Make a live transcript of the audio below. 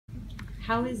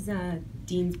How is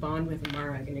Dean's bond with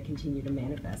Amara going to continue to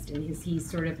manifest? And is he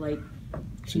sort of like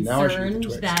concerned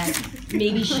that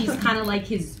maybe she's kind of like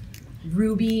his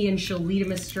Ruby and she'll lead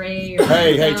him astray? Or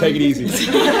hey, take it easy.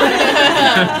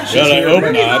 I hope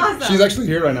not. Awesome. She's actually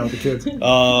here right now with the kids.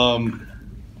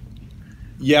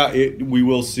 Yeah, we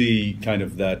will see kind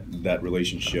of that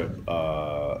relationship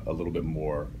a little bit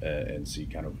more and see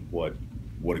kind of what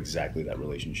exactly that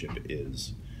relationship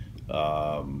is.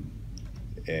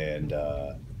 And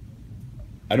I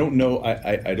don't know.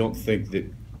 I don't think that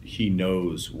he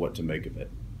knows what to make of it.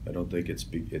 I don't think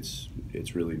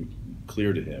it's really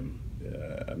clear to him.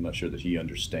 I'm not sure that he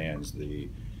understands the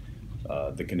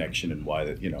connection and why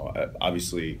that,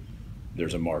 obviously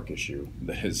there's a Mark issue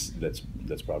that's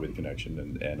probably the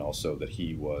connection, and also that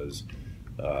he was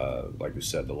like we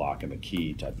said, the lock and the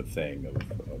key type of thing of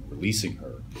releasing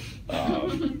her.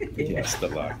 Yes, the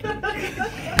lock and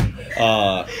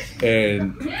the key.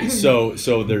 And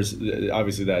so there's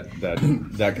obviously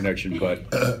that connection,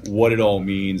 but what it all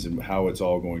means and how it's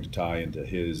all going to tie into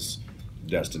his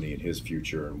destiny and his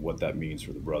future and what that means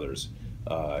for the brothers,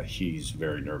 he's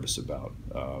very nervous about.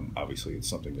 Obviously, it's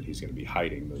something that he's going to be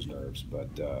hiding, those nerves, but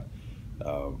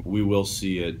we will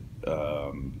see it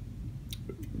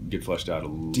get fleshed out a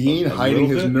little. Dean hiding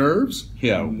his nerves?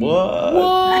 Yeah.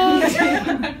 What?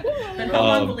 But how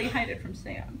long will he hide it from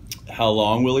Sam? How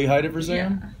long will he hide it for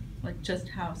Sam? Yeah. Like just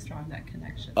how strong that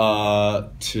connection?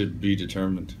 To be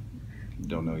determined.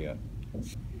 Don't know yet.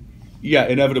 Yeah,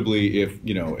 inevitably, if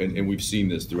and we've seen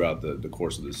this throughout the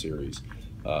course of the series.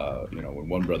 When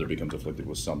one brother becomes afflicted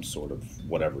with some sort of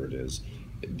whatever it is,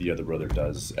 the other brother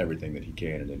does everything that he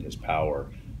can and in his power,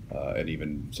 and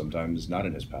even sometimes not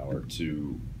in his power,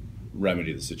 to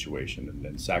remedy the situation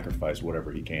and sacrifice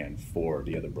whatever he can for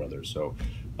the other brother. So,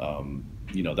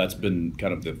 that's been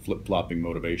kind of the flip-flopping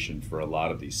motivation for a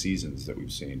lot of these seasons that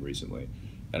we've seen recently.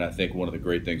 And I think one of the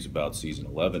great things about season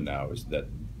 11 now is that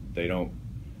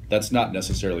that's not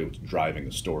necessarily what's driving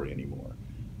the story anymore.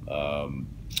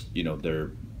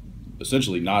 They're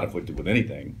essentially not afflicted with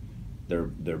anything. They're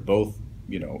both,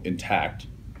 intact.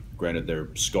 Granted, they're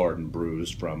scarred and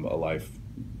bruised from a life,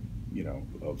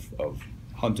 of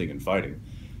hunting and fighting,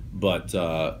 but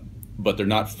they're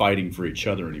not fighting for each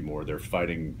other anymore. They're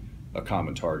fighting a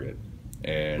common target,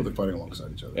 and they're fighting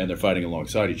alongside each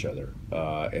other.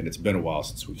 And it's been a while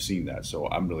since we've seen that. So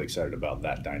I'm really excited about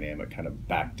that dynamic kind of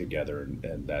back together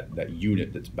and that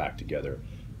unit that's back together.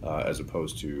 As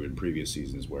opposed to in previous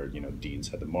seasons where Dean's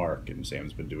had the Mark and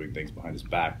Sam's been doing things behind his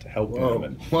back to help him.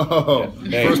 And,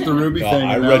 Hey, first the Ruby thing.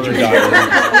 I read your diary.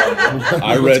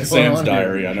 I read Sam's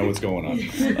diary. I know what's going on.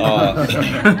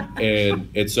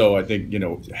 And so I think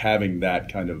having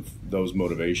that kind of those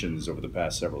motivations over the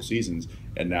past several seasons,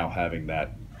 and now having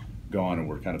that gone, and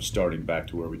we're kind of starting back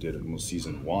to where we did in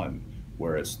season 1,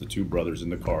 where it's the two brothers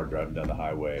in the car driving down the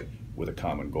highway with a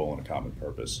common goal and a common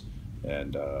purpose,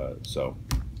 and so.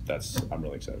 I'm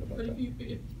really excited about that. But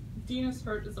if Dean is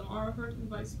hurt, is Amara hurt and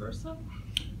vice versa?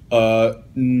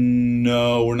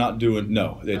 No, we're not doing.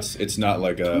 No, it's not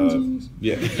like a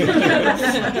yeah.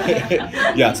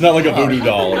 Yeah, it's not like a voodoo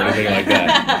doll or anything like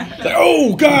that. It's like,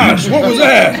 oh gosh, what was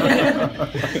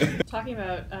that? Talking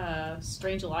about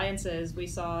strange alliances, we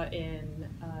saw in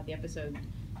the episode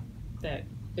that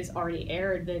is already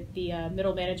aired that the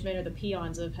middle management or the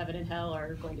peons of heaven and hell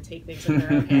are going to take things in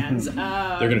their own hands.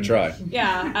 They're going to try.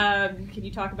 Yeah. Can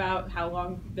you talk about how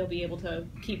long they'll be able to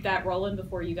keep that rolling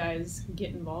before you guys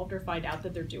get involved or find out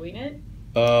that they're doing it?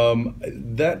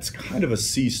 That's kind of a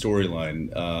C storyline.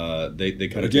 They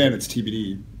kind of it's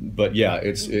TBD. But yeah,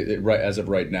 right as of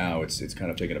right now, it's kind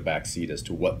of taking a back seat as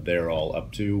to what they're all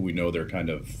up to. We know they're kind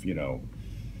of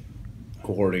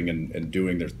cohorting and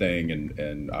doing their thing,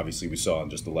 and obviously we saw in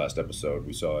just the last episode,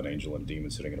 we saw an angel and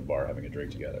demon sitting in a bar having a drink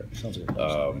together. Sounds like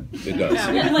it does.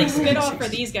 Yeah, we can like spit off for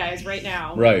these guys right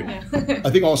now. Right. Yeah.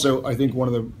 I think one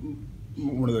of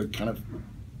the kind of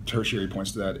tertiary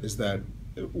points to that is that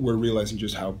we're realizing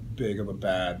just how big of a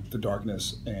bad the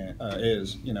darkness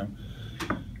is.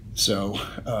 So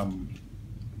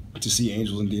to see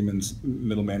angels and demons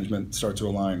middle management start to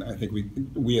align, I think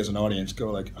we as an audience go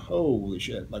like, holy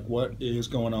shit, like what is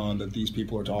going on that these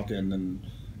people are talking and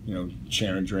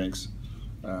sharing drinks.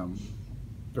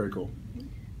 Very cool.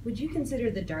 Would you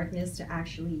consider the darkness to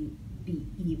actually be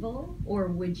evil, or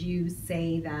would you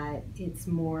say that it's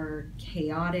more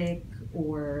chaotic,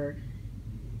 or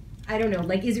I don't know,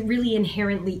 like is it really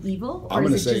inherently evil, or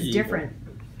is it just evil. different?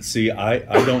 See, I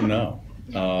don't know.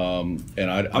 And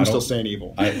I'm still saying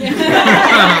evil.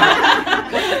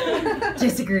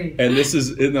 Disagree. And this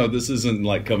isn't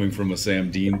like coming from a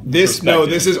Sam Dean. This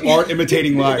is art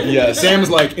imitating life. Yes. Sam's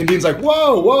like, and Dean's like,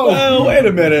 whoa. Well, wait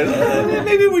a minute.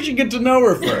 Maybe we should get to know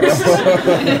her first.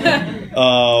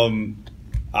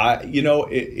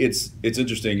 It's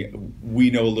interesting. We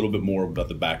know a little bit more about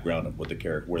the background of where the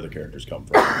characters come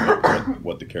from,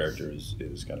 what the character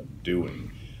is kind of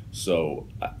doing. So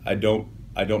I don't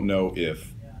know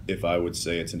if I would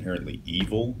say it's inherently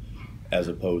evil, as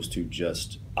opposed to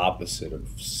just opposite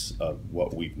of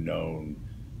what we've known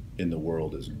in the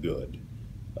world as good,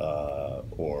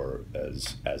 or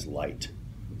as light,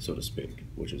 so to speak,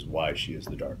 which is why she is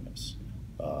the darkness.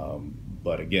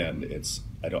 But again,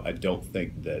 I don't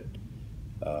think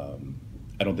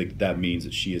that means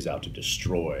that she is out to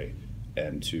destroy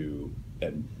and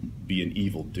be an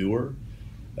evil doer.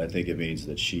 I think it means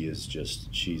that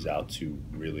she's out to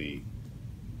really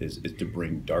is to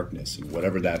bring darkness, and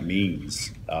whatever that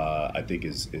means, I think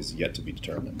is yet to be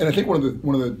determined. And I think one of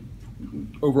the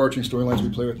overarching storylines we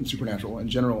play with in Supernatural in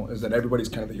general is that everybody's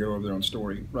kind of the hero of their own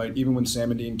story, right? Even when Sam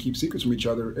and Dean keep secrets from each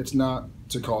other, it's not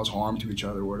to cause harm to each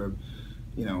other or to,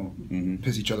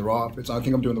 piss each other off. It's, I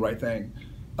think I'm doing the right thing.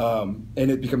 And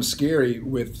it becomes scary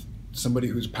with somebody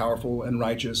who's powerful and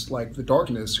righteous, like the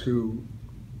darkness, who,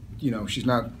 she's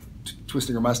not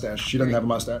twisting her mustache. She doesn't have a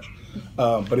mustache.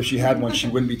 But if she had one, she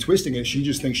wouldn't be twisting it. She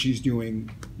just thinks she's doing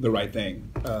the right thing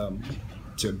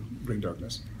to bring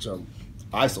darkness. So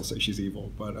I still say she's evil,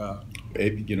 but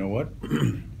you know what?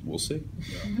 We'll see.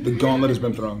 The gauntlet has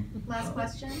been thrown. Last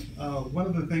question. One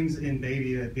of the things in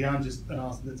Baby that beyond just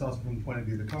that's also from the point of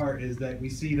view of the car is that we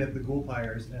see that the ghoul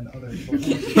pyres and other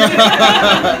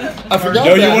I forgot.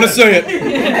 No, you want to say it.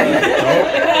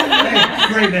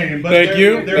 Hey, great name, but Thank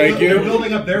you. They're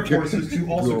building up their forces to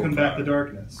also combat the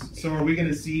darkness. So are we going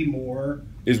to see more?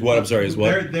 Is what? I'm sorry. Is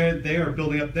what? They are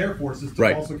building up their forces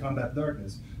to also combat the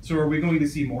darkness. So are we going to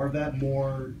see more of that?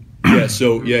 More? Yeah.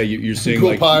 So you're seeing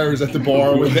Ghoul like pyres at the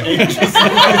bar with the angels.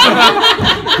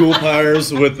 ghoul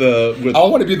pyres with I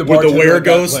want to be the bartender were at that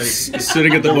ghosts place.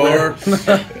 sitting at the bar.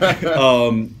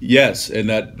 Yes, and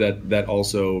that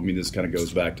also, I mean, this kind of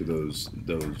goes back to those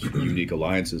unique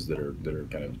alliances that are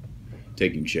kind of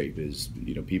taking shape. Is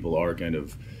people are kind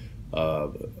of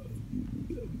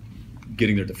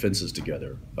getting their defenses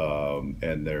together,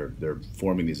 and they're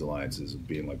forming these alliances and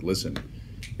being like, listen,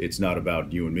 it's not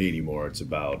about you and me anymore. It's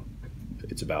about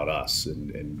us,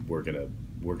 and we're gonna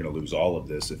lose all of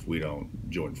this if we don't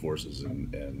join forces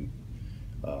and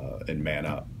man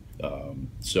up. I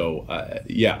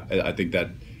think that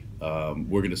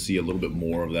we're gonna see a little bit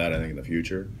more of that, I think, in the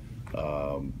future.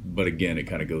 But again, it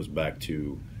kind of goes back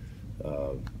to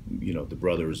the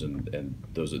brothers and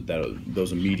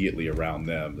those immediately around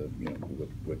them,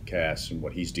 with Cass and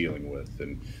what he's dealing with,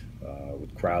 and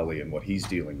with Crowley and what he's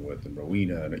dealing with, and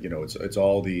Rowena, and it's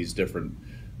all these different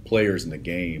players in the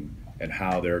game and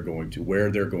how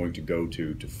where they're going to go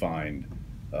to find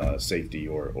safety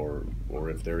or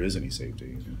if there is any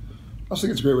safety. I also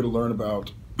think it's a great way to learn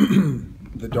about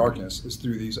the darkness is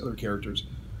through these other characters.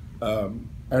 I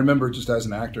remember just as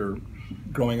an actor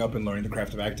growing up and learning the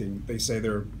craft of acting, they say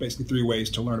there are basically 3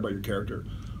 ways to learn about your character.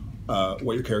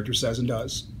 What your character says and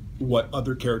does, what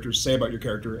other characters say about your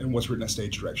character, and what's written as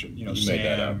stage direction. You made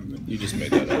that up. You just made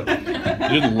that up.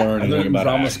 You didn't learn anything about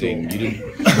acting. You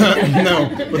didn't. No,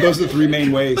 but those are the 3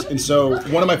 main ways. And so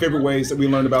one of my favorite ways that we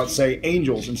learned about, say,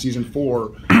 angels in season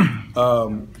 4,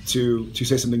 to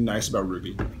say something nice about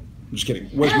Ruby. I'm just kidding.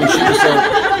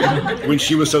 When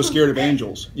she was so scared of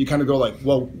angels, you kind of go like,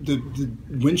 well, the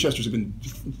Winchesters have been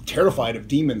terrified of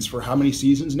demons for how many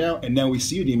seasons now? And now we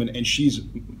see a demon and she's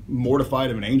mortified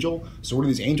of an angel. So what are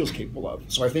these angels capable of?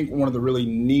 So I think one of the really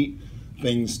neat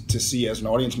things to see as an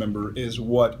audience member is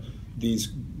what these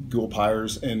ghoul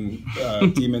pyres and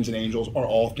demons and angels are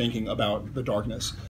all thinking about the darkness.